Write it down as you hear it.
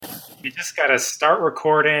You just gotta start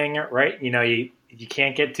recording, right? You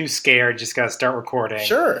can't get too scared. Just gotta start recording.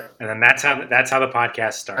 Sure. And then that's how the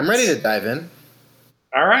podcast starts. I'm ready to dive in.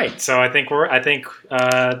 All right. So here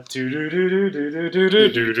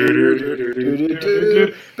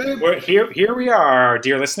we are,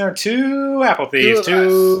 dear listener. Two apple thieves.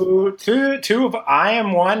 I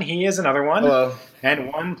am one. He is another one. Hello.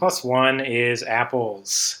 And 1 + 1 is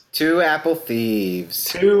apples. Two apple thieves.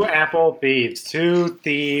 Two apple thieves. Two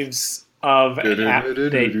thieves of A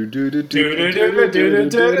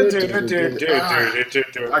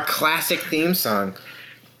classic theme song.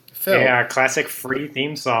 Phil. Yeah, a classic free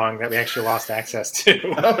theme song that we actually lost access to.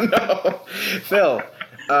 Oh no, Phil.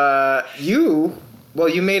 You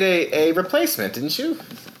made a replacement, didn't you?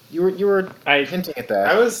 You were hinting at that.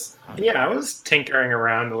 I was tinkering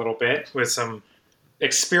around a little bit with some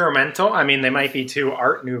experimental. I mean, they might be too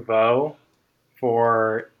Art Nouveau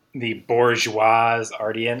for the bourgeois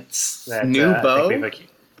audience. Nouveau?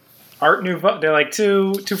 Art Nouveau. They're like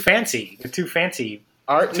too fancy. They're too fancy.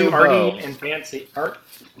 Art too Nouveau. arty and fancy. Art.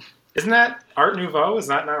 Isn't that Art Nouveau? Is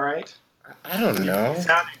that not right? I don't know. You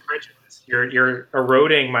sound incredulous. You're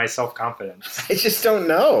eroding my self-confidence. I just don't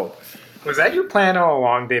know. Was that your plan all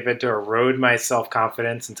along, David, to erode my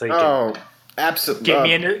self-confidence until you can absolutely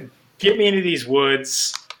get me into these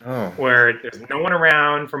woods where there's no one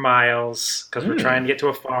around for miles because we're trying to get to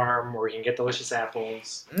a farm where we can get delicious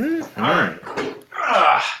apples.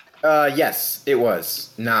 Yes, it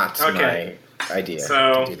was not my idea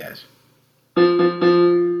to do that.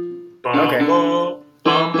 Bumblebee,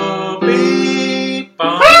 bumblebee,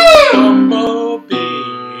 bumblebee.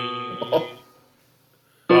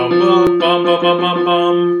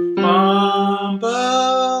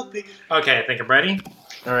 Okay, I think I'm ready.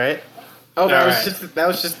 All right. Oh, that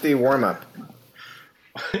was just the warm up.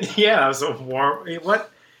 Yeah, that was a warm. What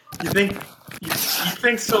you think? You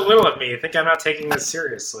think so little of me. You think I'm not taking this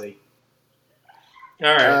seriously? All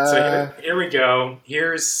right, so here we go.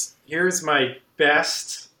 Here's my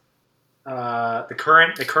best. The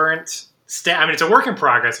current stat. I mean, it's a work in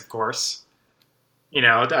progress, of course. I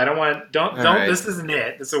don't want. Don't. Right. This isn't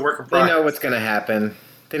it. This is a work in progress. They know what's going to happen.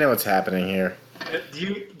 They know what's happening here.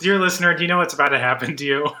 Dear listener, do you know what's about to happen to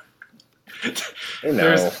you? They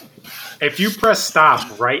know. If you press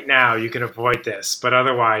stop right now, you can avoid this, but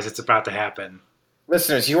otherwise, it's about to happen.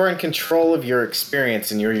 Listeners, you are in control of your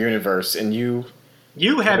experience in your universe, and you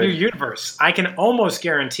have your universe. I can almost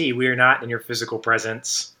guarantee we are not in your physical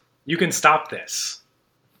presence. You can stop this.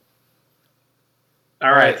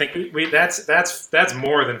 All right. I think that's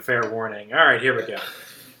more than fair warning. All right, here we go.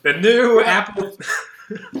 The new Apple.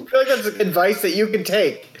 I feel like that's advice that you can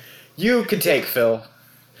take. You can take, Phil.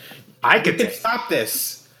 I can stop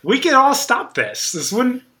this. We can all stop this. This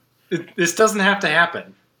doesn't have to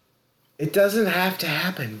happen. It doesn't have to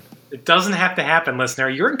happen. It doesn't have to happen, listener.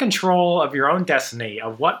 You're in control of your own destiny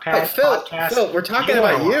of what podcast. Phil, we're talking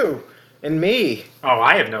about you and me. Oh,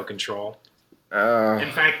 I have no control.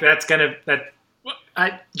 In fact,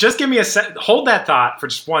 just give me a sec. Hold that thought for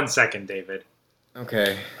just 1 second, David.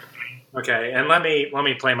 Okay. Okay, and let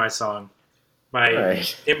me play my song,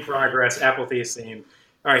 in progress Apple Thieves theme.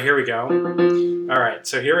 All right, here we go. All right,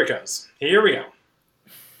 so here it goes. Here we go.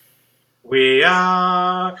 We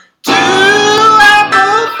are two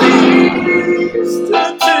apple thieves.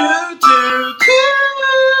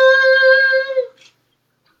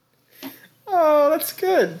 Oh, that's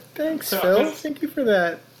good. Thanks, Phil. Thank you for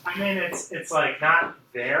that. I mean, it's like not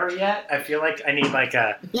there yet. I feel like I need like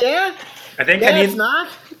a I think it's not.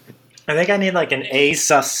 I think I need like an A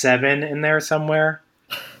sus7 in there somewhere.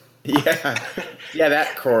 Yeah,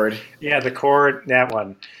 that chord. Yeah, the chord, that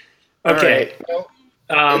one. Okay. All right.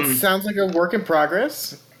 Well, it sounds like a work in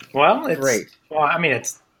progress. Well, it's great. Well, I mean,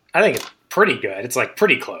 I think it's pretty good. It's like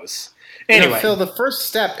pretty close. Anyway, Phil, the first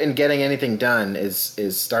step in getting anything done is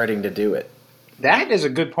starting to do it. That is a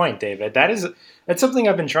good point, David. That's something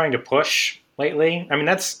I've been trying to push lately. I mean,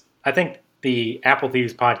 I think the Apple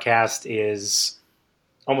Thieves podcast is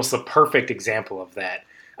almost the perfect example of that.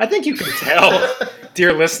 I think you can tell,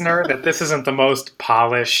 dear listener, that this isn't the most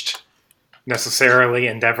polished, necessarily,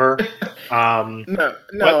 endeavor. No,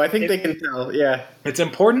 I think they can tell, yeah. It's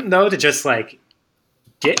important, though, to just, like,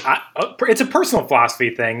 it's a personal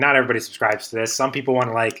philosophy thing. Not everybody subscribes to this. Some people want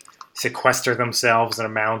to, like, sequester themselves in a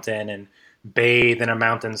mountain and bathe in a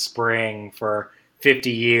mountain spring for 50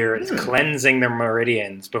 years, cleansing their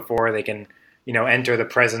meridians before they can, enter the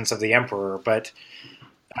presence of the emperor. But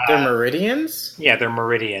they're meridians? Yeah, they're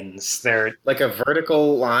meridians. They're like a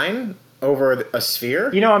vertical line over a sphere?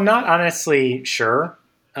 I'm not honestly sure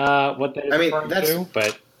what that is referring to,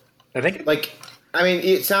 but I think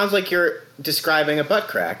it sounds like you're describing a butt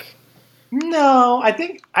crack. No, I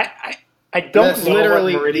think I don't That's know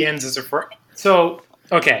literally what meridians is referring. So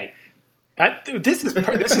okay, this is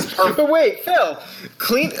perfect. But wait, Phil,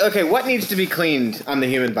 clean. Okay, what needs to be cleaned on the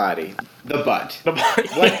human body? The butt.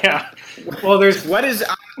 What? Yeah. Well, there's What is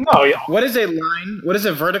no. Yeah. what is a line? What is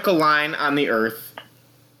a vertical line on the Earth?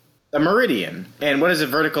 A meridian. And what is a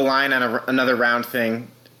vertical line on another round thing?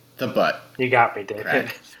 The butt. You got me, David.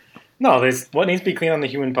 Right. No, there's what needs to be clean on the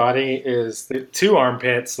human body is the 2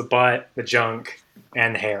 armpits, the butt, the junk,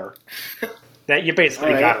 and hair. That you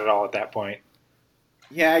basically got it all at that point.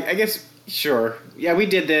 Yeah, I guess sure. Yeah, we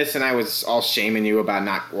did this, and I was all shaming you about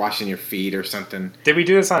not washing your feet or something. Did we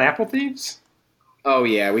do this on Apple Thieves? Oh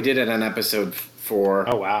yeah, we did it on episode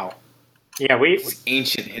 4. Oh wow. Yeah, it's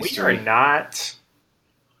ancient history. We are not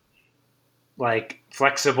like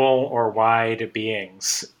flexible or wide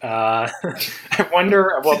beings. I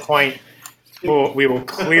wonder at what point we will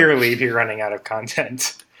clearly be running out of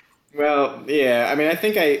content. Well, yeah. I mean, I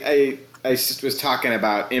think I was talking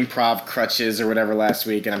about improv crutches or whatever last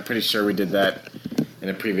week, and I'm pretty sure we did that in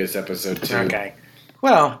a previous episode too. Okay.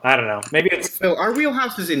 Well, I don't know. Maybe it's... So our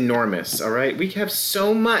wheelhouse is enormous, all right? We have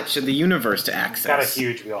so much of the universe to access. Got a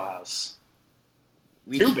huge wheelhouse.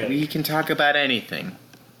 Too big. We can talk about anything.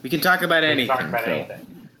 We can talk about anything, Phil.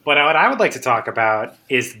 But what I would like to talk about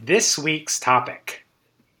is this week's topic.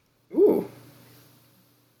 Ooh.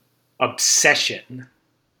 Obsession.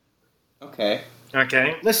 Okay.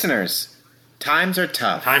 Listeners, times are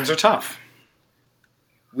tough. Times are tough.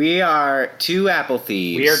 We are 2 Apple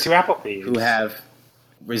thieves. Who have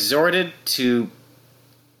resorted to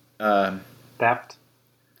theft.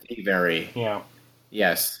 Thievery. Yeah.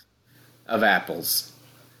 Yes. Of apples.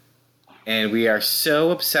 And we are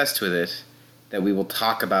so obsessed with it that we will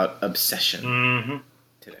talk about obsession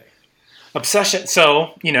today. Obsession.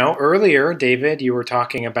 So, earlier, David, you were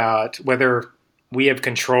talking about whether I have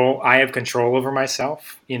control over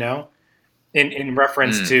myself, in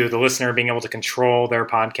reference to the listener being able to control their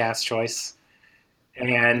podcast choice.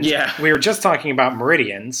 And we were just talking about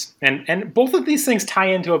meridians, and both of these things tie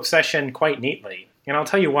into obsession quite neatly. And I'll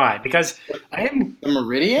tell you why. Because The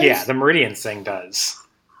meridians? Yeah, the meridians thing does.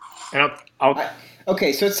 And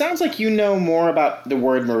okay, so it sounds like you know more about the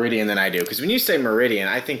word meridian than I do. Because when you say meridian,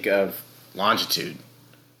 I think of longitude.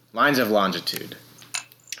 Lines of longitude.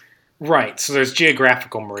 Right, so there's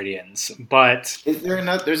geographical meridians, but...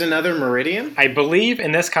 There's another meridian? I believe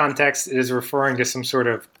in this context it is referring to some sort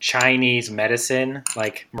of Chinese medicine,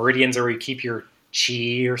 like meridians are where you keep your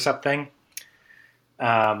qi or something.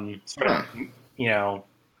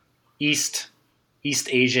 East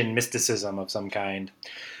Asian mysticism of some kind.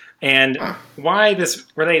 And why this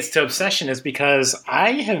relates to obsession is because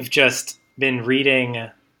I have just been reading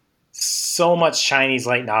so much Chinese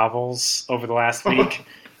light novels over the last week.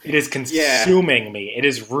 It is consuming me. It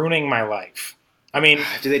is ruining my life. I mean...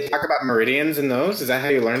 Do they talk about meridians in those? Is that how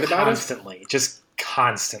you learned about it? Constantly. Just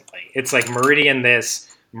constantly. It's like meridian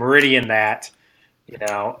this, meridian that.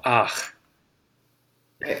 I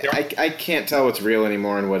can't tell what's real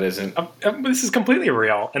anymore and what isn't. This is completely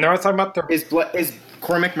real. And they're all talking about Is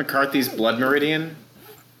Cormac McCarthy's Blood Meridian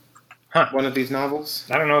one of these novels?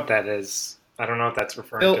 I don't know what that is. I don't know what that's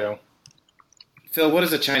referring to. Phil, what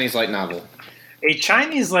is a Chinese light novel? A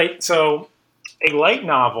light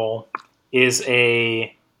novel is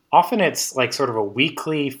often it's like sort of a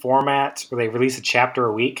weekly format where they release a chapter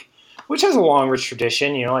a week, which has a long, rich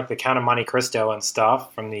tradition, like the Count of Monte Cristo and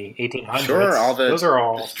stuff from the 1800s. Sure, those are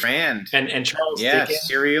all the Strand. And Charles Dickens.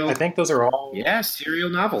 serial. I think those are all serial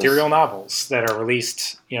novels. Serial novels that are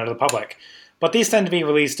released, to the public. But these tend to be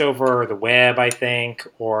released over the web, I think,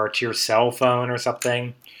 or to your cell phone or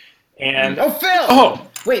something. And Phil! Oh,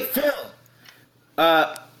 wait, Phil.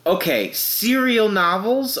 Okay, serial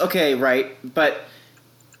novels. Okay, right, but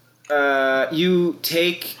you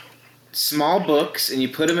take small books and you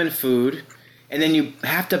put them in food, and then you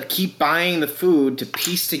have to keep buying the food to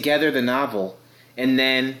piece together the novel. And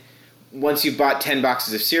then once you bought 10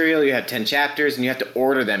 boxes of cereal, you have 10 chapters, and you have to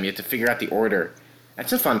order them. You have to figure out the order.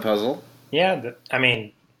 That's a fun puzzle. Yeah, I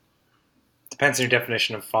mean, depends on your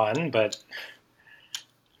definition of fun, but...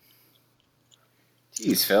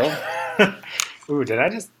 Jeez, Phil. Ooh,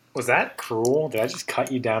 was that cruel? Did I just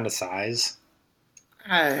cut you down to size?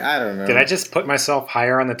 I don't know. Did I just put myself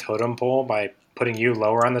higher on the totem pole by putting you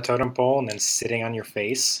lower on the totem pole and then sitting on your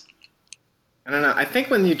face? I don't know. I think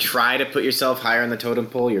when you try to put yourself higher on the totem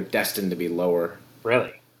pole, you're destined to be lower.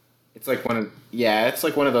 Really? It's like one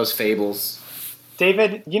of those fables.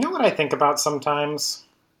 David, you know what I think about sometimes?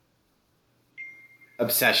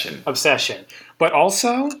 Obsession. But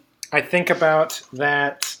also, I think about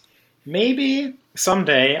that maybe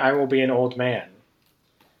someday I will be an old man.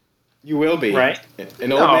 You will be. Right?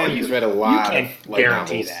 An old man who's read a lot you of can't light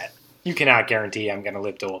guarantee novels. that. You cannot guarantee I'm going to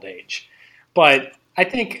live to old age. But I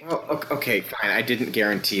think... Oh, okay, fine. I didn't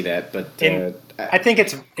guarantee that, but... I think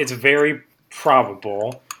it's very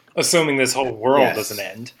probable, assuming this whole world doesn't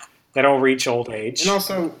end, that I'll reach old age. And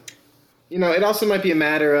also, it also might be a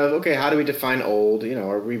matter of, okay, how do we define old?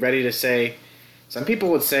 Are we ready to say... Some people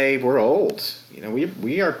would say we're old.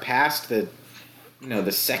 We are past the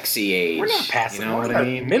sexy age. We're not past the what I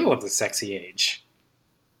mean? Middle of the sexy age.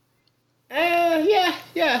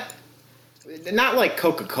 Yeah. Not like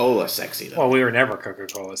Coca-Cola sexy, though. Well, we were never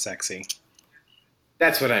Coca-Cola sexy.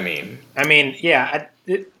 That's what I mean. I mean, yeah.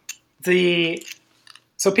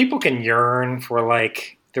 So people can yearn for,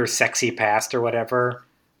 like, their sexy past or whatever,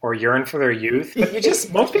 or yearn for their youth, but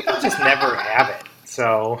most people just never have it.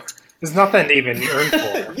 So there's nothing to even yearn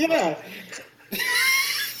for. Yeah.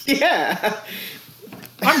 Yeah.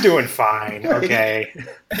 I'm doing fine, okay?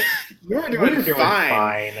 You're doing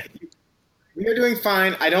fine. You're doing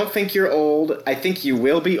fine. I don't think you're old. I think you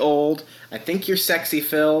will be old. I think you're sexy,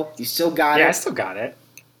 Phil. You still got it. Yeah, I still got it.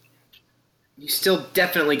 You still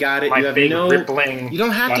definitely got it. My you have big rippling You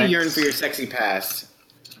don't have buttocks. to yearn for your sexy past.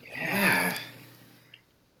 Yeah.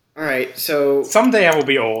 All right, so... Someday I will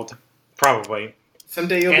be old. Probably.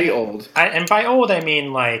 Someday you'll be old. And by old, I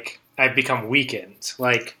mean, like, I've become weakened.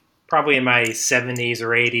 Like, probably in my 70s or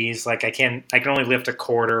 80s. Like, I can only lift a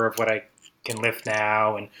quarter of what I can lift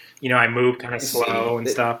now. And, I move kind of slow and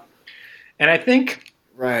stuff. And I think...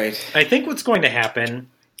 Right. I think what's going to happen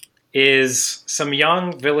is some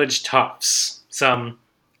young village toughs, some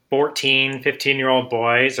 14, 15-year-old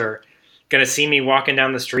boys are going to see me walking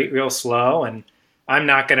down the street real slow, and I'm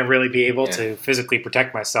not going to really be able to physically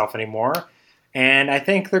protect myself anymore. And I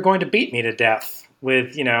think they're going to beat me to death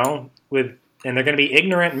and they're going to be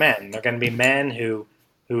ignorant men. They're going to be men who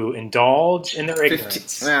indulge in their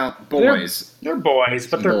ignorance. Well, boys. They're boys,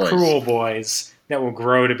 but they're cruel boys that will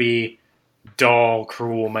grow to be dull,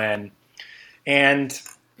 cruel men. And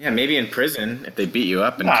yeah, maybe in prison if they beat you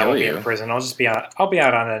up and I kill won't you. be in prison. I'll be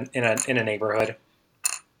out in a neighborhood.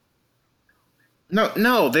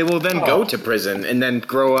 No, they will then go to prison and then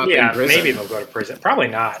grow up in prison. Maybe they'll go to prison. Probably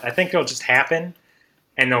not. I think it'll just happen,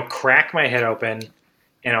 and they'll crack my head open,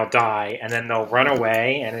 and I'll die, and then they'll run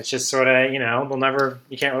away, and it's just sort of, you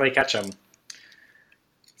can't really catch them.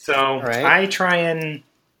 So I try and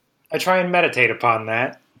meditate upon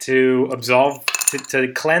that to absolve,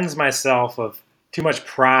 to cleanse myself of too much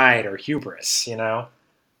pride or hubris, to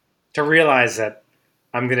realize that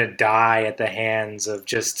I'm going to die at the hands of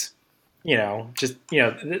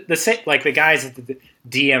like the guys at the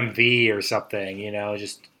DMV or something,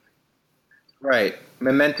 right,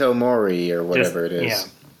 memento mori or whatever it is. Yeah.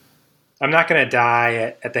 I'm not going to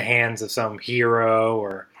die at the hands of some hero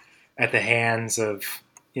or at the hands of,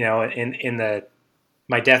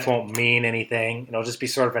 my death won't mean anything. It'll just be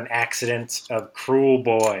sort of an accident of cruel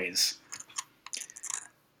boys.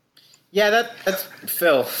 Yeah, that's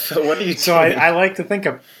Phil. So what are you? So I like to think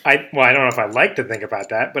of. I don't know if I like to think about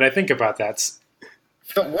that, but I think about that.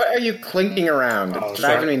 Phil, what are you clinking around? It's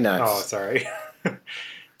driving me nuts. Oh, sorry.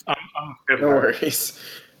 I'm good. No worries.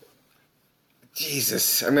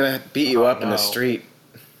 Jesus, I'm gonna beat you up in the street.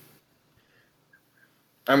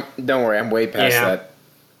 Don't worry, I'm way past that.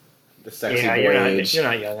 The sexy boy age. You're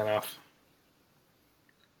not young enough.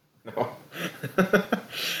 No.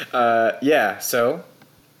 Yeah. So.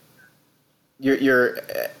 You're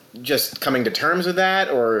just coming to terms with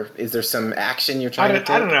that, or is there some action you're trying to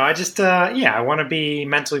take? I don't know. I just, I want to be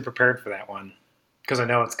mentally prepared for that one because I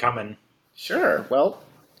know it's coming. Sure. Well,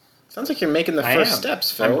 sounds like you're making the first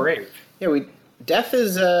steps, Phil. I'm brave. Yeah, death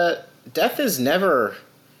is never.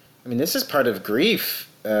 I mean, this is part of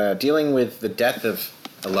grief. Dealing with the death of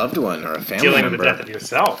a loved one or a family member. Dealing with the death of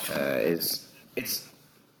yourself it's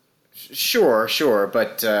sure,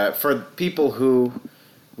 but for people who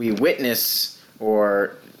we witness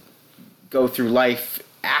or go through life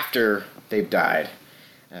after they've died,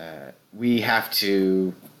 we have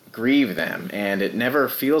to grieve them, and it never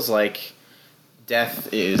feels like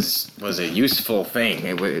death was a useful thing.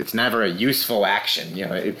 It's never a useful action.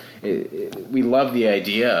 We love the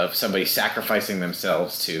idea of somebody sacrificing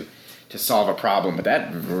themselves to solve a problem, but that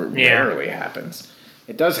rarely happens.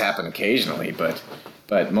 It does happen occasionally, but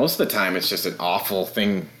most of the time it's just an awful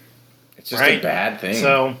thing. It's just a bad thing.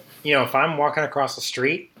 So, if I'm walking across the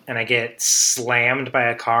street and I get slammed by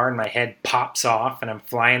a car and my head pops off and I'm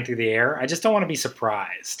flying through the air, I just don't want to be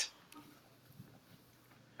surprised.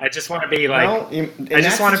 I just want to be like,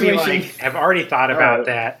 have already thought about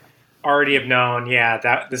that, already have known,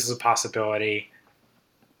 that this is a possibility.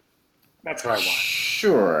 That's what I want.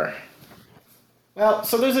 Sure. Well,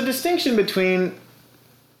 so there's a distinction between,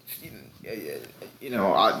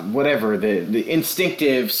 whatever the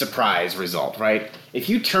instinctive surprise result, right? If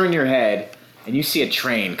you turn your head and you see a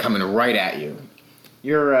train coming right at you,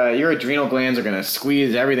 your adrenal glands are going to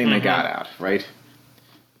squeeze everything they got out, right?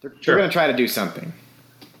 They're going to try to do something.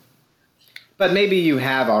 But maybe you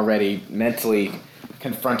have already mentally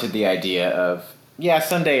confronted the idea of, yeah,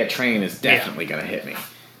 someday a train is definitely going to hit me.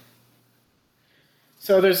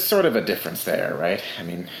 So there's sort of a difference there, right? I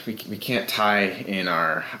mean, we can't tie in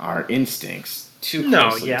our instincts too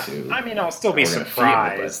closely to... I mean, I'll still be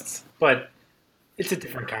surprised, but it's a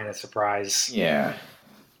different kind of surprise. Yeah.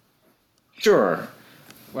 Sure.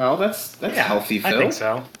 Well, that's healthy, Phil. I think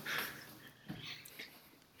so.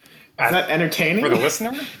 Is that entertaining? For the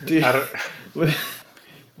listener?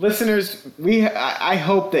 Listeners, I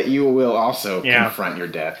hope that you will also confront your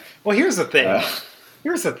death. Well, here's the thing.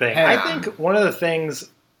 I think one of the things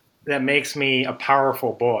that makes me a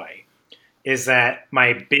powerful boy is that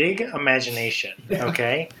my big imagination,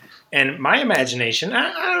 okay? And my imagination,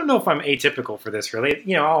 I don't know if I'm atypical for this, really.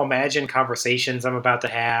 You know, I'll imagine conversations I'm about to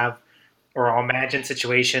have, or I'll imagine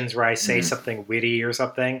situations where I say something witty or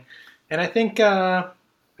something. And I think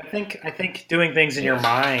doing things in your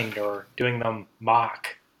mind or doing them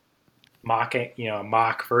mock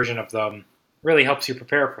version of them really helps you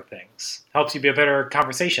prepare for things. Helps you be a better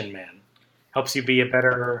conversation man. Helps you be a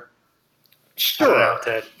better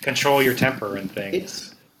to control your temper and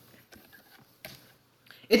things.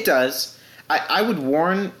 It does. I would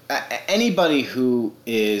warn anybody who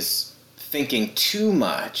is thinking too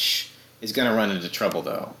much is going to run into trouble,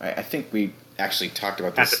 though. I think we actually talked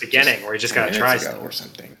about this at the beginning, where you just got to try stuff or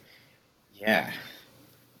something. Yeah.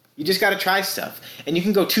 You just got to try stuff. And you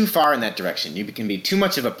can go too far in that direction. You can be too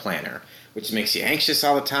much of a planner, which makes you anxious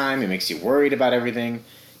all the time. It makes you worried about everything.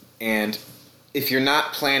 And if you're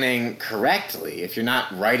not planning correctly, if you're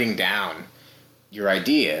not writing down your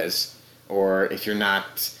ideas, or if you're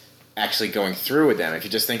not actually going through with them, if you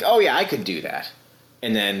just think, oh yeah, I could do that,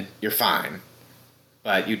 and then you're fine,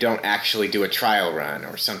 but you don't actually do a trial run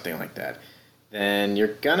or something like that, then you're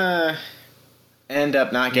gonna end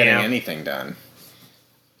up not getting anything done.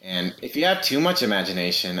 And if you have too much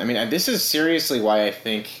imagination, I mean, this is seriously why I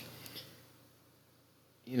think,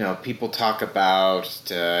 people talk about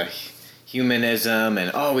humanism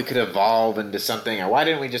and, we could evolve into something, or why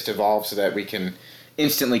didn't we just evolve so that we can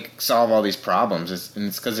instantly solve all these problems? And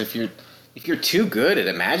it's because if you're too good at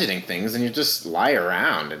imagining things, then you just lie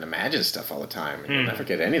around and imagine stuff all the time, and you'll never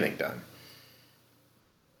get anything done.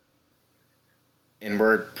 And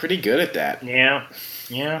we're pretty good at that. Yeah.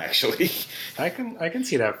 Actually, I can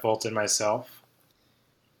see that fault in myself.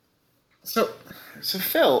 So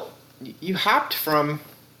Phil, you hopped from.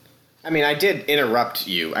 I mean, I did interrupt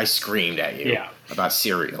you. I screamed at you about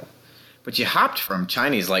cereal, but you hopped from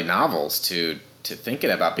Chinese light novels to thinking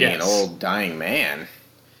about being an old dying man.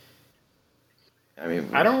 I mean,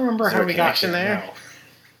 I don't remember how we got there.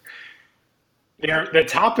 No. The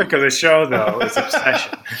topic of the show, though, is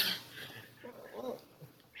obsession.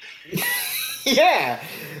 Yeah.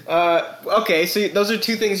 Okay, so those are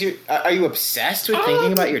two things. Are you obsessed with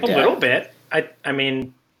thinking about your death? A little bit. I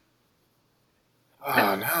mean.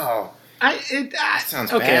 Oh no. That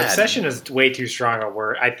sounds okay, bad. Obsession is way too strong a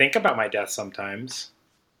word. I think about my death sometimes.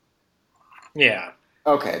 Yeah.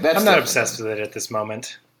 Okay, I'm not obsessed with it at this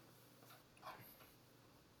moment.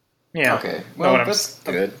 Yeah. Okay. Well, that's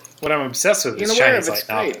good. What I'm obsessed with is Chinese light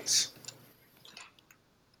novels.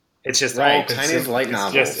 It's just all Chinese light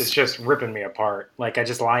novels. It's just ripping me apart. Like, I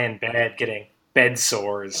just lie in bed getting bed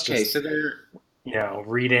sores. Okay, so they're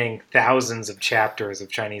reading thousands of chapters of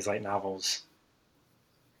Chinese light novels.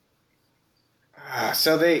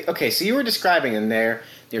 So you were describing them.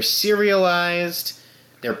 They're serialized.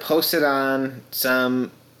 They're posted on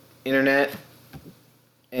some internet,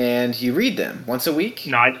 and you read them once a week.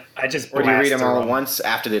 No, I just or do you read them all at once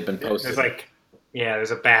after they've been posted?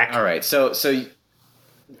 There's a back. All right, so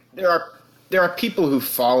there are people who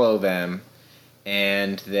follow them,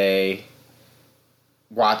 and they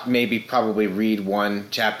probably read one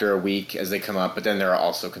chapter a week as they come up, but then there are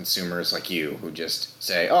also consumers like you who just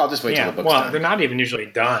say, I'll just wait till the book's done. Well, they're not even usually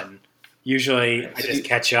done. Usually I just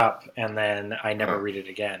catch up, and then I never read it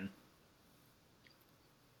again.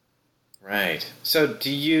 Right. So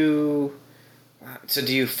do you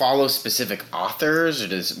follow specific authors, or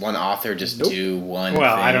does one author just do one thing?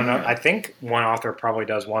 Well, I don't know. I think one author probably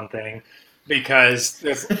does one thing, because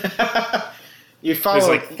there's... You follow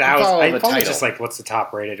like thousands. I follow title. just like what's the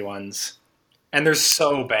top rated ones, and they're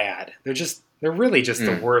so bad. They're really just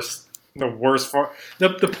the worst The worst form. The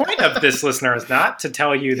point of this, listener, is not to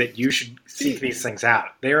tell you that you should seek these things out.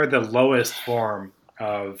 They are the lowest form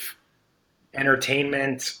of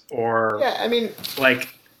entertainment, or Yeah, I mean, like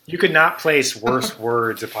you could not place worse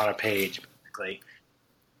words upon a page. Basically,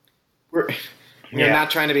 we're Yeah.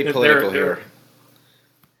 not trying to be They're- political they're- here.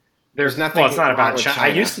 There's nothing. Well, it's not wrong about with China. I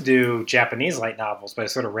used to do Japanese light novels, but I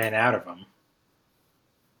sort of ran out of them.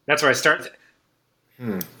 That's where I started.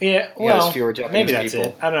 Hmm. Yeah, Yeah, there's well, fewer Japanese maybe that's people.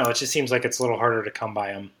 it. I don't know. It just seems like it's a little harder to come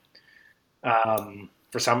by them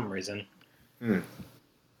for some reason.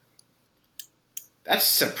 That's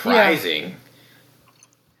surprising.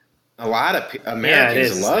 A lot of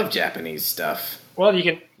Americans is. love Japanese stuff. Well, you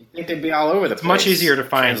can. You think they'd be all over the place? It's much easier to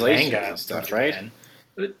find Translations manga and stuff, in right? Japan.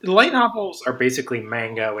 The light novels are basically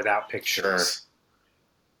manga without pictures.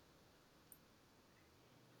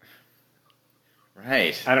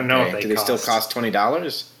 Right. I don't know if Do they they still cost. cost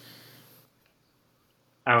 $20?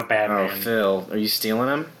 I'm a bad Oh, man. Phil, are you stealing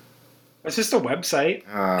them? It's just a website.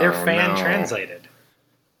 Oh, They're fan no. translated.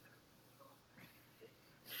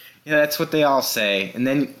 Yeah, that's what they all say. And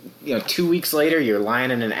then, 2 weeks later, you're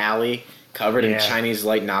lying in an alley covered in Yeah. Chinese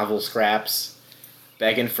light novel scraps,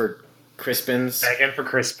 begging for Crispins. Begging for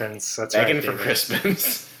Crispins. That's Begging right. for David.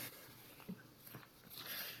 Crispins.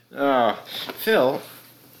 Oh, Phil,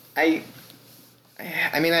 I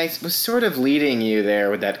mean, I was sort of leading you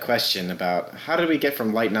there with that question about how did we get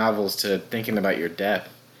from light novels to thinking about your death.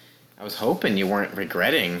 I was hoping you weren't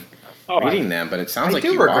regretting reading them, but it sounds I like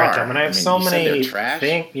do you regret are. them, and I have mean, so you said they're many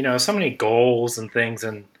trash. so many goals and things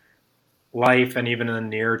in life, and even in the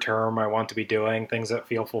near term, I want to be doing things that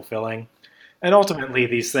feel fulfilling. And ultimately,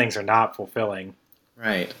 these things are not fulfilling.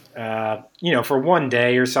 Right. For one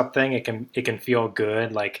day or something, it can feel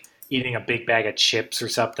good, like eating a big bag of chips or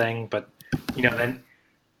something. But then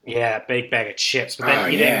big bag of chips. But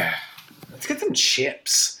then let's get some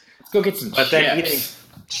chips. Let's go get some But chips. then eating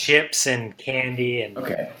chips and candy and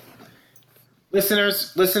Okay.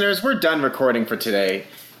 Listeners, we're done recording for today.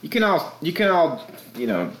 You can all,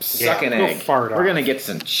 suck an go egg. fart We're off. gonna get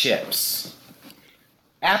some chips.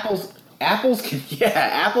 Apples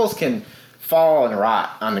can fall and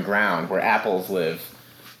rot on the ground where apples live.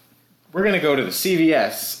 We're gonna go to the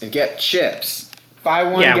CVS and get chips. Buy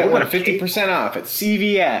one, Yeah, get we're one, gonna 50% off at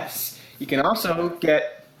CVS. You can also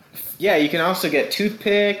get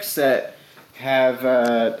toothpicks that have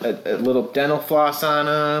a little dental floss on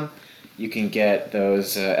them. You can get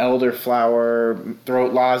those elderflower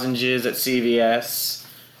throat lozenges at CVS.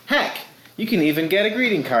 Heck, you can even get a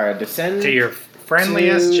greeting card to send to your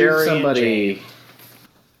friendliest to Jerry somebody. and Jane.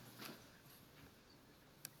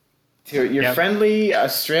 To your Yep. friendly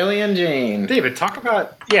Australian Jane. David, talk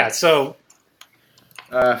about Uh,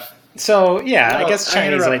 I guess I Chinese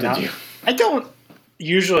light interrupted novel. you. I don't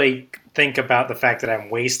usually think about the fact that I'm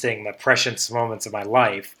wasting the precious moments of my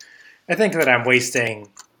life. I think that I'm wasting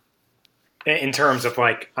in terms of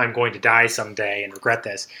like I'm going to die someday and regret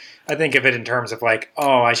this. I think of it in terms of like,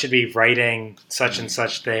 oh, I should be writing such and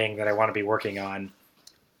such thing that I want to be working on,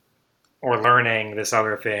 or learning this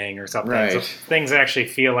other thing or something. So Right. things actually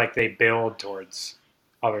feel like they build towards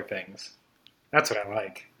other things. That's what I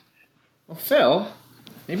like. Well, Phil,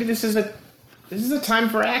 maybe this is a time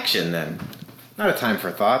for action then, not a time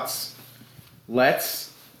for thoughts.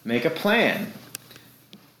 Let's make a plan.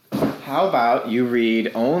 How about you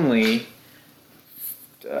read only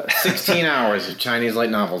 16 hours of Chinese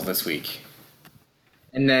light novels this week,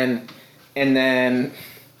 and then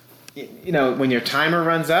when your timer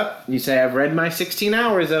runs up, you say, "I've read my 16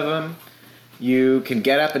 hours of them." You can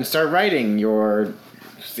get up and start writing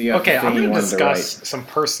Okay, I'm going to discuss some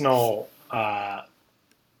personal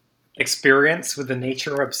experience with the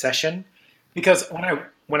nature obsession, because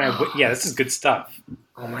this is good stuff.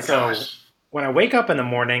 Oh my So, gosh. when I wake up in the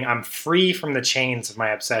morning, I'm free from the chains of my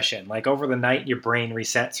obsession. Like over the night, your brain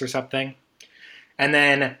resets or something, and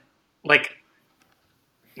then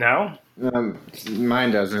no,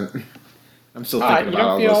 Mine doesn't. I'm still you thinking about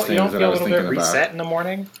all don't those feel you don't things that feel I a was little bit thinking about. reset in the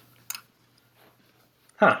morning.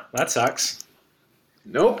 Huh, that sucks.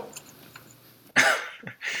 Nope.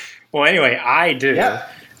 Well, anyway, I do. Yeah.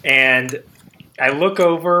 And I look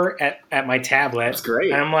over at my tablet. That's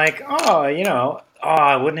great. And I'm like,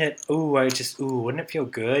 wouldn't it feel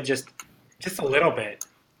good? Just a little bit.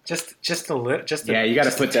 Just a little. Yeah, you got to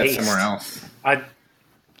just a put that taste. somewhere else.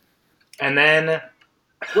 And then,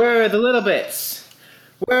 Where are the little bits?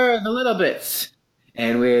 Where are the little bits?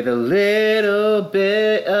 And with a little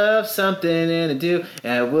bit of something in to do,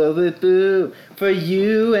 and we'll be boo for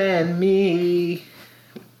you and me.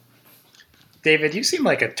 David, you seem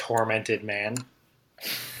like a tormented man.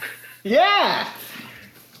 Yeah.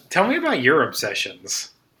 Tell me about your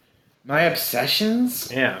obsessions. My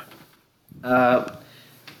obsessions? Yeah.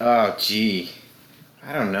 Oh, gee.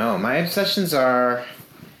 I don't know. My obsessions are...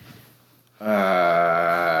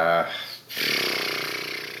 I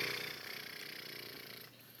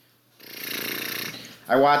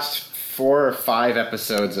watched 4 or 5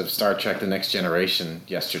 episodes of Star Trek The Next Generation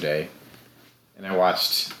yesterday. And I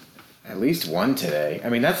watched at least one today. I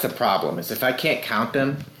mean, that's the problem, is if I can't count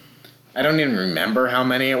them, I don't even remember how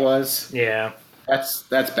many it was. Yeah. That's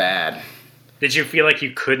bad. Did you feel like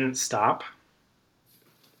you couldn't stop?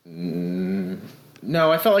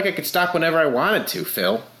 No, I felt like I could stop whenever I wanted to,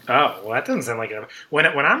 Phil. Oh, well, that doesn't sound like it. When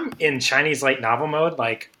I'm in Chinese light novel mode,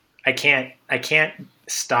 like I can't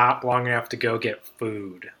stop long enough to go get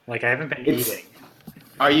food. Like I haven't been eating.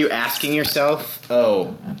 Are you asking yourself,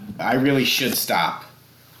 "Oh, I really should stop"?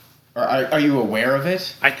 Or are you aware of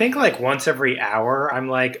it? I think like once every hour, I'm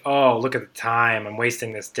like, oh, look at the time, I'm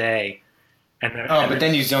wasting this day, and then but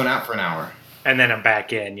then you zone out for an hour, and then I'm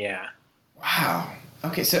back in. Yeah. Wow.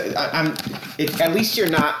 Okay, so at least you're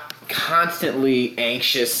not constantly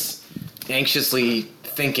anxiously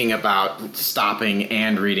thinking about stopping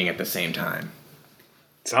and reading at the same time.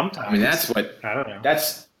 Sometimes. I mean, that's what... I don't know.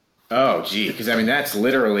 That's... Oh, gee. Because, I mean, that's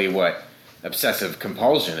literally what obsessive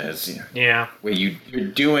compulsion is. Yeah. Where you're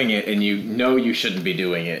doing it and you know you shouldn't be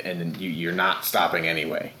doing it and then you're not stopping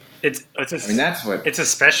anyway. I mean, that's what... It's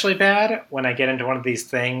especially bad when I get into one of these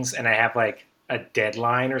things and I have, like, a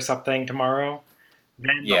deadline or something tomorrow.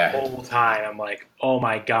 Then the whole time I'm like, oh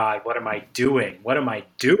my God, what am I doing? What am I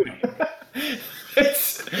doing?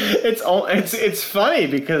 It's funny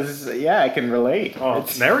because I can relate. Oh,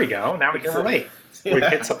 there we go. Now we can relate. Yeah. We've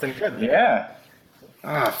hit something good there.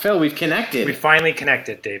 Yeah. Phil, we've connected. We finally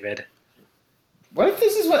connected, David. What if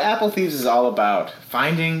this is what Apple Thieves is all about?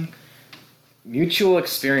 Finding mutual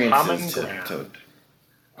experiences. Common ground.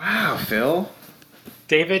 Wow, Phil.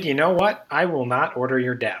 David, you know what? I will not order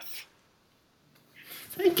your death.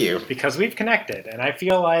 Thank you. Because we've connected, and I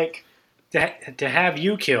feel like to have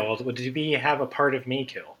you killed would be have a part of me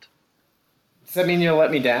killed. Does that mean you'll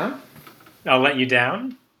let me down? I'll let you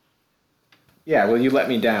down? Yeah, will you let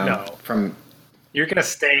me down? No. You're going to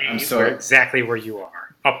stay exactly where you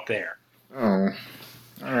are, up there. Oh,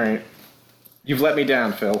 all right. You've let me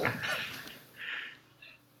down, Phil.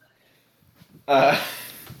 That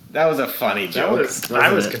was a funny joke.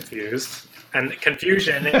 I was confused. And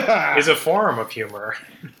confusion is a form of humor.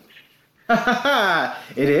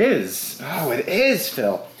 It is. Oh, it is,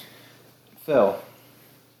 Phil. Phil,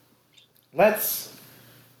 let's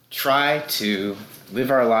try to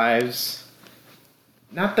live our lives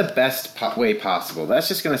not the best way possible. That's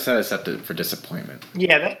just going to set us up for disappointment.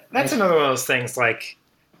 Yeah, that's another one of those things like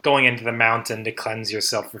going into the mountain to cleanse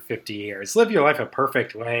yourself for 50 years. Live your life a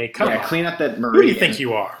perfect way. Come on. Clean up that meridian. Who do you think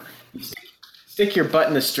you are? Stick your butt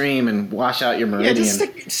in the stream and wash out your meridian. Yeah,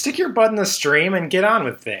 just stick your butt in the stream and get on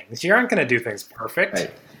with things. You aren't going to do things perfect.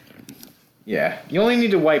 Right. Yeah. You only need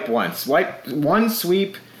to wipe once. Wipe one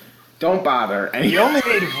sweep. Don't bother. And you only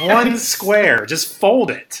need one square. Just fold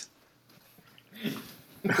it.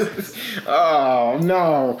 Oh,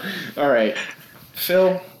 no. All right.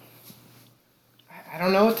 Phil, I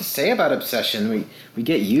don't know what to say about obsession. We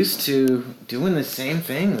get used to doing the same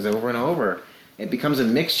things over and over. It becomes a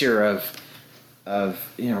mixture of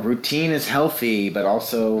routine is healthy, but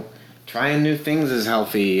also trying new things is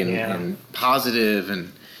healthy and positive.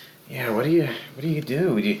 And what do you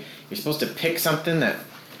do? You're supposed to pick something that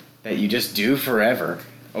you just do forever,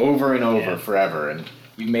 over and over, forever. And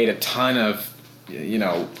you made a ton of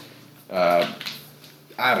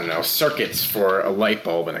circuits for a light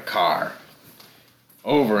bulb in a car.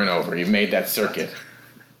 Over and over, you made that circuit.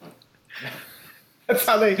 That's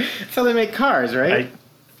how they make cars, right?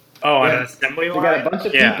 An assembly line? You got a bunch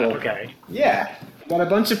of people. Okay. Yeah, got a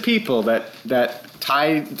bunch of people that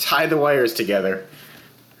tie the wires together.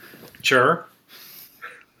 Sure.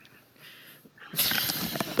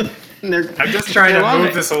 I'm just trying to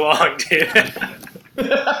move this along, dude.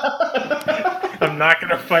 I'm not going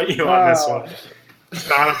to fight you on this one. It's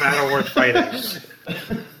not a battle worth fighting.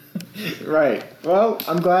 Right. Well,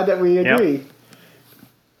 I'm glad that we agree. Yep.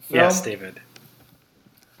 Yes, David.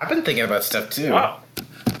 I've been thinking about stuff too. Wow.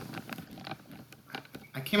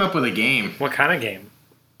 I came up with a game. What kind of game?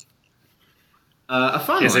 A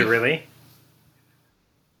fun one. Is it really?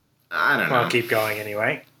 I don't know. Well, keep going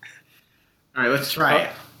anyway. All right, let's try it.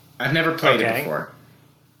 I've never played it before.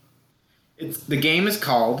 The game is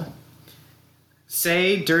called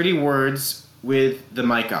Say Dirty Words with the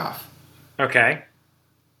Mic Off. Okay.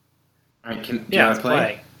 All right, do you want to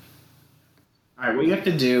play? All right, what you have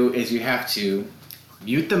to do is you have to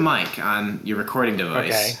mute the mic on your recording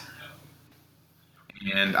device. Okay.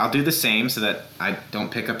 and I'll do the same so that I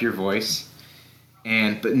don't pick up your voice.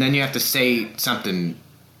 But then you have to say something,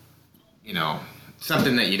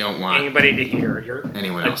 something that you don't want Anybody to hear.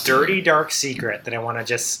 anyone A else. dirty, dark secret that I want to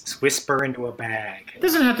just whisper into a bag. It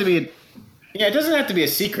doesn't have to be. It doesn't have to be a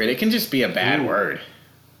secret. It can just be a bad word.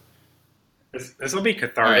 This will be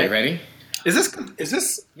cathartic. All right, ready? Is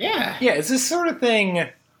this? Yeah. Yeah. Is this sort of thing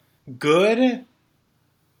good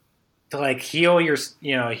to like heal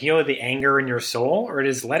the anger in your soul, or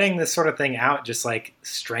is letting this sort of thing out just like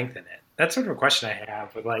strengthen it? That's sort of a question I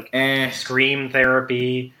have with like scream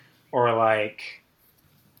therapy or like,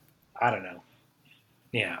 I don't know.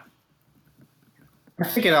 Yeah. I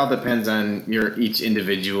think it all depends on each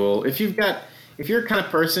individual. If you're a kind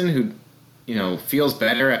of person who, feels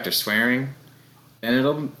better after swearing, then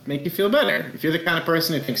it'll make you feel better. If you're the kind of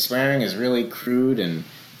person who thinks swearing is really crude and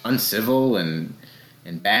uncivil and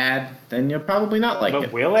bad, then you'll probably not like it.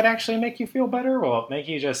 But will it actually make you feel better? Will it make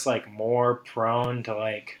you just like more prone to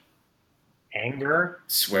like anger?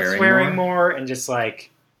 Swearing more and just like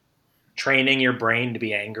training your brain to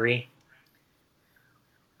be angry?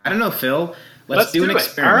 I don't know, Phil. Let's do an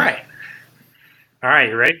experiment. All right.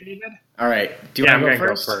 You ready, David? All right. Do you I'm want to going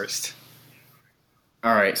go to go first.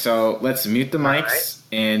 All right. So let's mute the mics, right.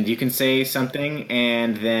 and you can say something,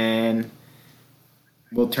 and then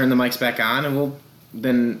we'll turn the mics back on,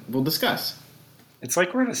 and we'll discuss. It's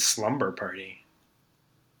like we're at a slumber party.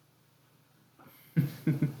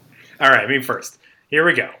 All right, me first. Here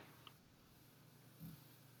we go.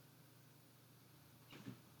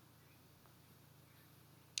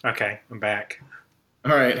 Okay, I'm back.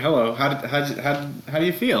 All right. Hello. How do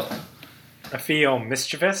you feel? I feel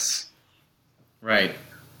mischievous. Right.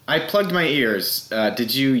 I plugged my ears.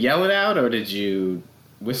 Did you yell it out, or did you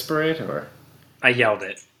whisper it, or I yelled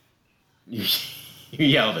it. you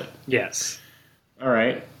yelled it? Yes. All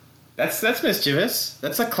right. That's mischievous.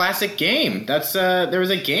 That's a classic game. There was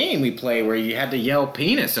a game we play where you had to yell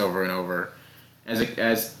penis over and over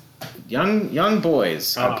as young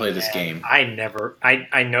boys would play this game.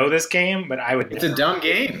 I know this game, but I would It's a dumb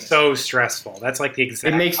game. So stressful. That's like the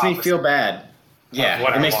exact It makes me feel bad.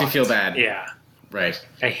 Yeah, it makes me feel bad. Yeah. Right.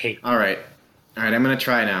 I hate All right, I'm going to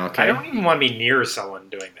try now, okay? I don't even want to be near someone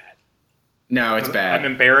doing that. No, it's bad. I'm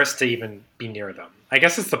embarrassed to even be near them. I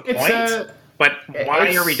guess it's the point. But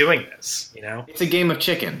why are we doing this, It's a game of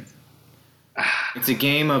chicken. It's a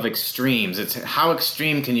game of extremes. It's how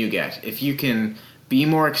extreme can you get? If you can be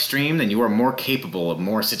more extreme, then you are more capable of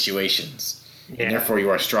more situations. Yeah. And therefore you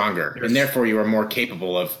are stronger. And therefore you are more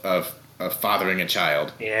capable of fathering a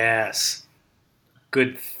child. Yes.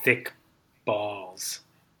 Good thick balls.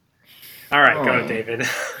 All right, go, David.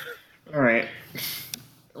 All right.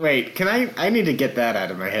 Wait, I need to get that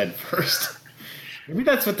out of my head first. Maybe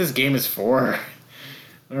that's what this game is for.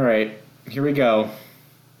 All right, here we go.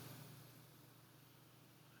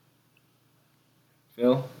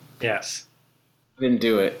 Phil? Yes. I didn't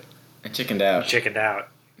do it. I chickened out. You chickened out.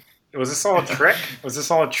 Was this all a trick? Was this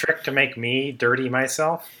all a trick to make me dirty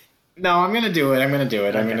myself? No, I'm going to do it. I'm going to do it.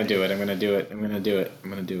 Okay. I'm going to do it. I'm going to do it. I'm going to do it. I'm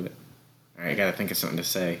going to do it. All right, I got to think of something to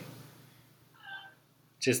say.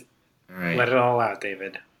 Just let it all out,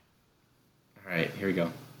 David. All right, here we go.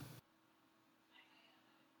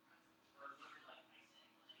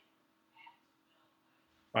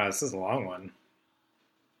 Wow, this is a long one.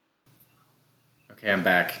 Okay, I'm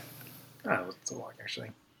back. Oh, it's a long, actually.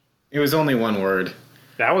 It was only one word.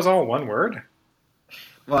 That was all one word?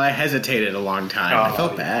 Well, I hesitated a long time. I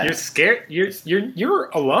felt bad. You're scared. You're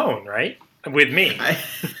alone, right? With me,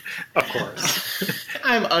 of course.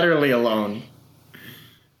 I'm utterly alone.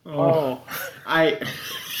 Oh. I'm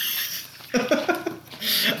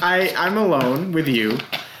alone with you,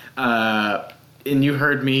 and you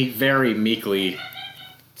heard me very meekly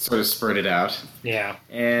sort of spurt it out. Yeah.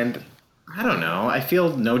 And I don't know. I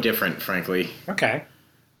feel no different, frankly. Okay.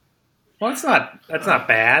 Well, that's not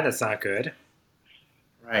bad. That's not good.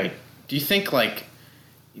 Right. Do you think,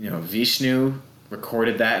 Vishnu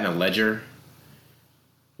recorded that in a ledger?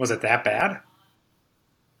 Was it that bad?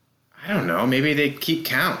 I don't know. Maybe they keep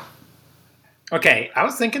count. Okay, I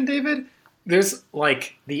was thinking, David, there's,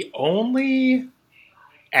 the only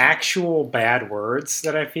actual bad words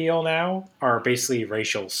that I feel now are basically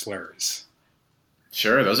racial slurs.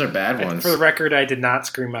 Sure, those are bad ones. For the record, I did not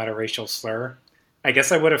scream out a racial slur. I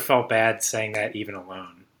guess I would have felt bad saying that even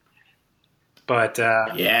alone. But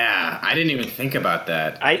yeah, I didn't even think about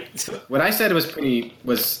that. What I said was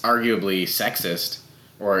arguably sexist,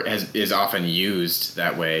 or is often used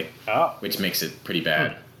that way, which makes it pretty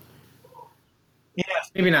bad. Yeah,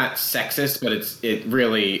 maybe not sexist, but it's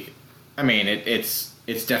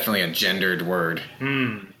definitely a gendered word.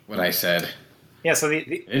 What I said. Yeah, so It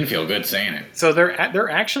didn't feel good saying it. so there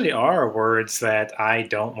actually are words that I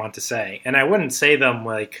don't want to say, and I wouldn't say them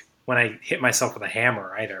like when I hit myself with a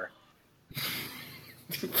hammer either.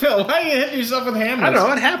 Phil, why are you hitting yourself with hammers? I don't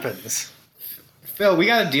know, it happens. Phil, we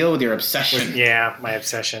got to deal with your obsession. Yeah, my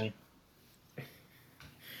obsession.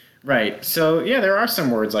 Right. So, yeah, there are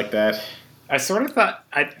some words like that. I sort of thought,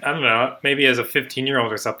 I don't know, maybe as a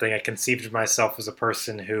 15-year-old or something, I conceived of myself as a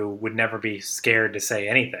person who would never be scared to say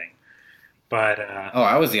anything. But, Oh,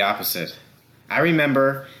 I was the opposite. I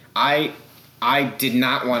remember I did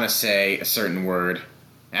not want to say a certain word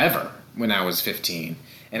ever when I was 15.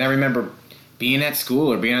 And I remember being at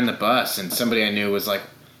school or being on the bus and somebody I knew was like,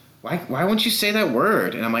 why won't you say that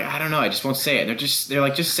word? And I'm like, I don't know, I just won't say it. And they're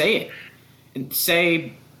like, just say it. And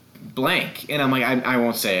say blank. And I'm like, I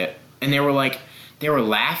won't say it. And they were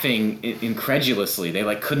laughing incredulously. They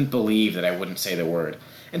like couldn't believe that I wouldn't say the word.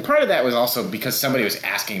 And part of that was also because somebody was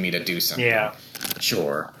asking me to do something. yeah.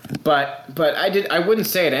 Sure. But I wouldn't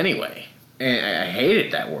say it anyway. And I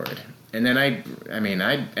hated that word. And then I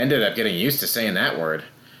ended up getting used to saying that word.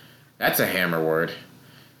 That's a hammer word.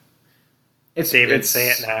 David, say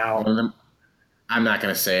it now. I'm not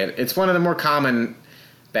going to say it. It's one of the more common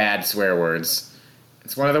bad swear words.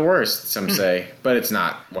 It's one of the worst, some say, but it's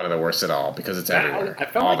not one of the worst at all because it's everywhere. I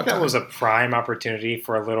felt all like the that time. was a prime opportunity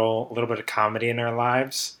for a little bit of comedy in our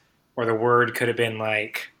lives, where the word could have been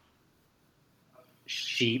like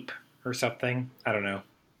sheep or something. I don't know.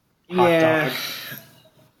 Hot dog.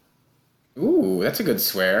 Ooh, that's a good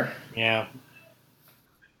swear. Yeah.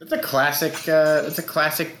 That's a classic. That's a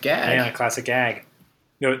classic gag. Yeah, classic gag.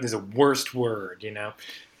 No, there's a worst word, you know.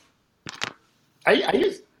 I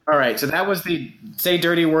just All right, so that was the say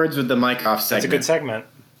dirty words with the mic off that's segment. a good segment.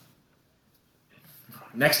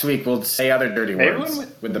 Next week we'll say other dirty words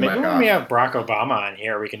with the mic maybe when off. we have Barack Obama on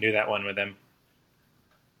here, we can do that one with him.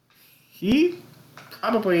 He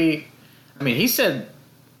probably. I mean, he said.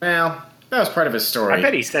 Well, that was part of his story. I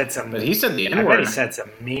bet he said some. But he said the I N-word. bet he said some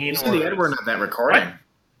mean. He said the N-word on that recording. What?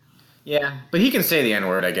 Yeah, but he can say the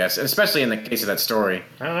N-word, I guess, especially in the case of that story.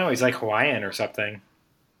 I don't know. He's like Hawaiian or something.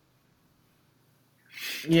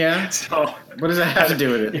 Yeah. So What does that have to do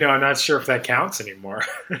with it? You know, I'm not sure if that counts anymore.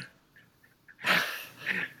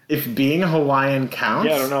 If being Hawaiian counts?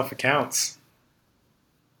 Yeah, I don't know if it counts.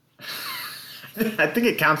 I think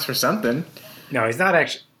it counts for something. No, he's not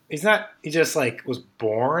actually. He's not. He just like was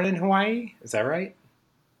born in Hawaii. Is that right?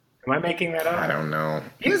 Am I making that up? I don't know.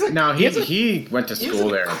 He has a, No, he has a he went to He has school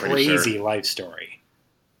a there, I'm pretty sure. crazy life story.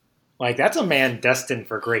 Like that's a man destined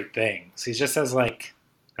for great things. He just has like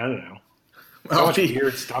I don't know, so Well, much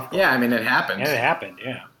weird stuff. Yeah, I mean, it happened. Yeah, it happened.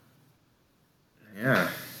 Yeah, Yeah.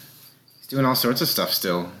 He's doing all sorts of stuff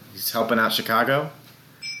still. He's helping out Chicago.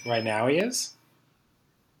 right now he is.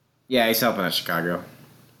 Yeah, he's helping out Chicago.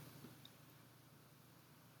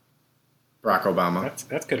 Barack Obama.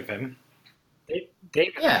 That's good of him.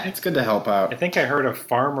 David, Yeah, it's good to help I out. think I heard a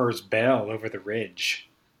farmer's bell over the ridge.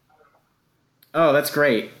 Oh, that's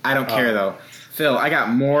great. I don't care, though. Phil, I got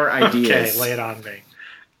more ideas. Okay, lay it on me.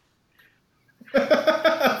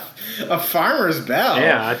 A farmer's bell?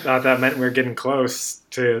 Yeah, I thought that meant we were getting close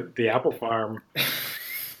to the apple farm.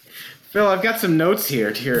 Phil, I've got some notes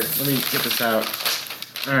here. Here, let me get this out.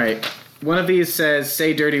 All right. One of these says,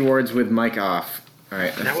 say dirty words with mic off. All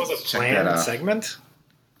right. That was a let's check planned that out. segment?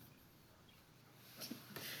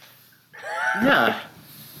 Yeah.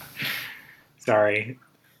 Sorry.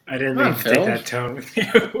 I didn't Come on, mean to take Phil. that tone with you.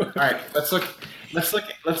 All right. Let's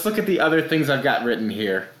look at the other things I've got written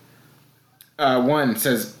here. One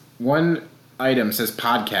item says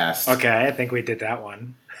podcast. Okay, I think we did that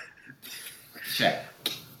one. Check.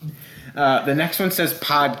 The next one says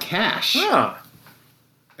podcash. Huh.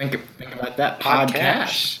 Think about that. Podcash.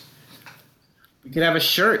 Podcash. We could have a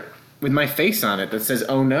shirt with my face on it that says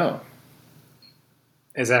 "Oh no."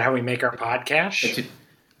 Is that how we make our podcast?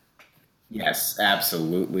 Yes,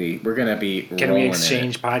 absolutely. We're gonna be. Can we rolling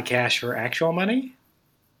exchange podcast for actual money?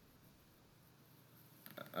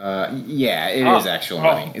 Yeah, it is actual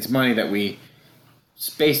money. It's money that we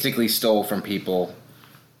basically stole from people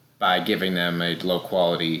by giving them a low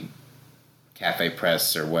quality cafe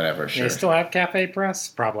press or whatever. Do Sure. they still have Cafe Press?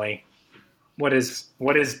 Probably. What is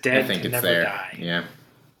dead I think can it's never there. die. Yeah.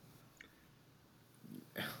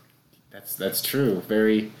 That's true.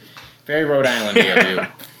 Very, very Rhode Island of you.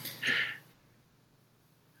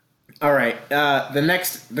 All right. The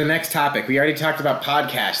next topic. We already talked about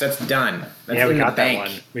podcast. That's done. That's Yeah, we in the got that bank.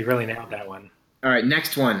 one. We really nailed that one. All right.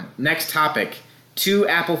 Next one. Next topic. 2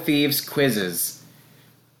 Apple Thieves quizzes.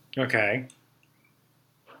 Okay.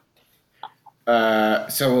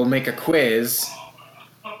 So we'll make a quiz.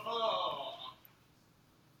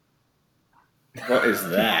 is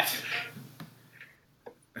that?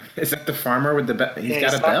 Is that the farmer with the bell? He's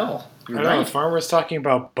got a bell. I don't know. The farmer's talking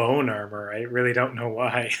about bone armor. I really don't know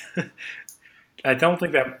why. I don't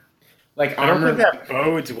think that. Like I don't think that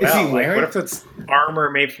bodes well. Is he wearing? What if it's armor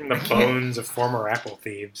made from the bones of former apple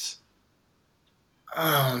thieves?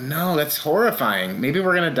 Oh no, that's horrifying. Maybe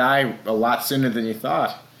we're gonna die a lot sooner than you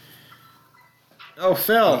thought. Oh,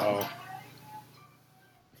 Phil. Oh,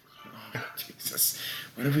 Jesus.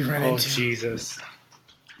 What did we run into? Oh, Jesus.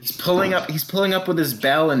 He's pulling up with his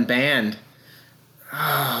bell and band.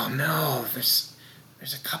 Oh no, there's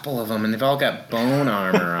a couple of them and they've all got bone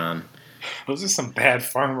armor on. Those are some bad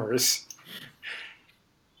farmers.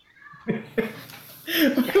 What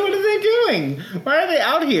are they doing? Why are they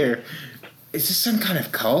out here? Is this some kind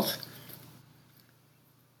of cult?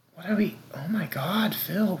 What are we... Oh my God,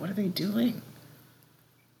 Phil, what are they doing?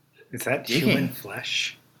 Is that Digging. human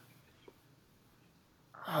flesh?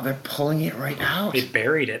 Oh, they're pulling it right out. They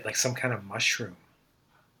buried it like some kind of mushroom.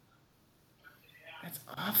 That's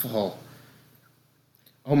awful.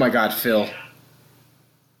 Oh my God, Phil.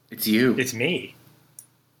 It's you. It's me.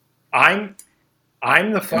 I'm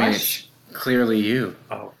the flesh. It's clearly you.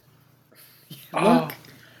 Oh. Look.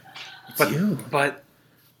 It's you. But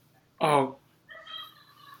how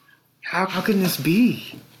can this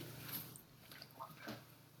be?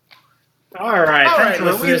 All right,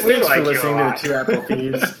 listeners, we thanks like for listening you a to lot. the Two Apple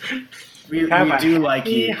Thieves. we Have do a like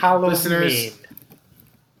happy you. Halloween. Listeners,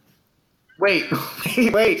 wait.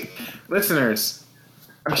 Listeners,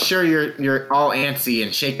 I'm sure you're all antsy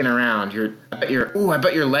and shaking around. I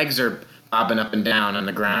bet your legs are bobbing up and down on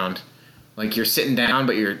the ground. Like you're sitting down,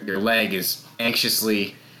 but your leg is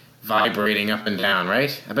anxiously vibrating up and down,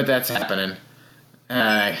 right? I bet that's happening.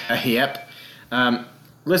 Yep.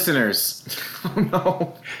 Listeners, oh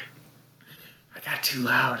no. I got too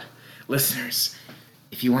loud. Listeners,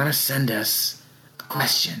 if you want to send us a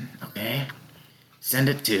question, okay? Send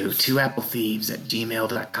it to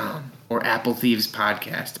twoapplethieves@gmail.com or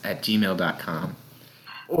applethievespodcast@gmail.com.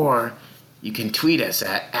 Or you can tweet us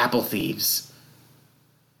at applethieves.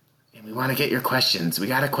 And we want to get your questions. We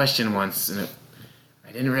got a question once, and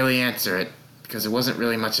I didn't really answer it because it wasn't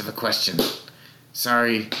really much of a question.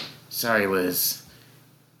 Sorry, Liz.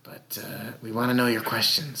 But we want to know your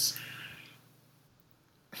questions.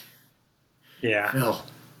 Yeah. Phil.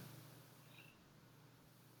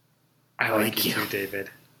 I like you too,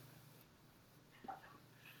 David.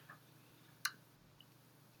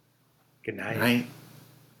 Good night. Good night.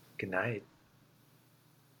 Good night.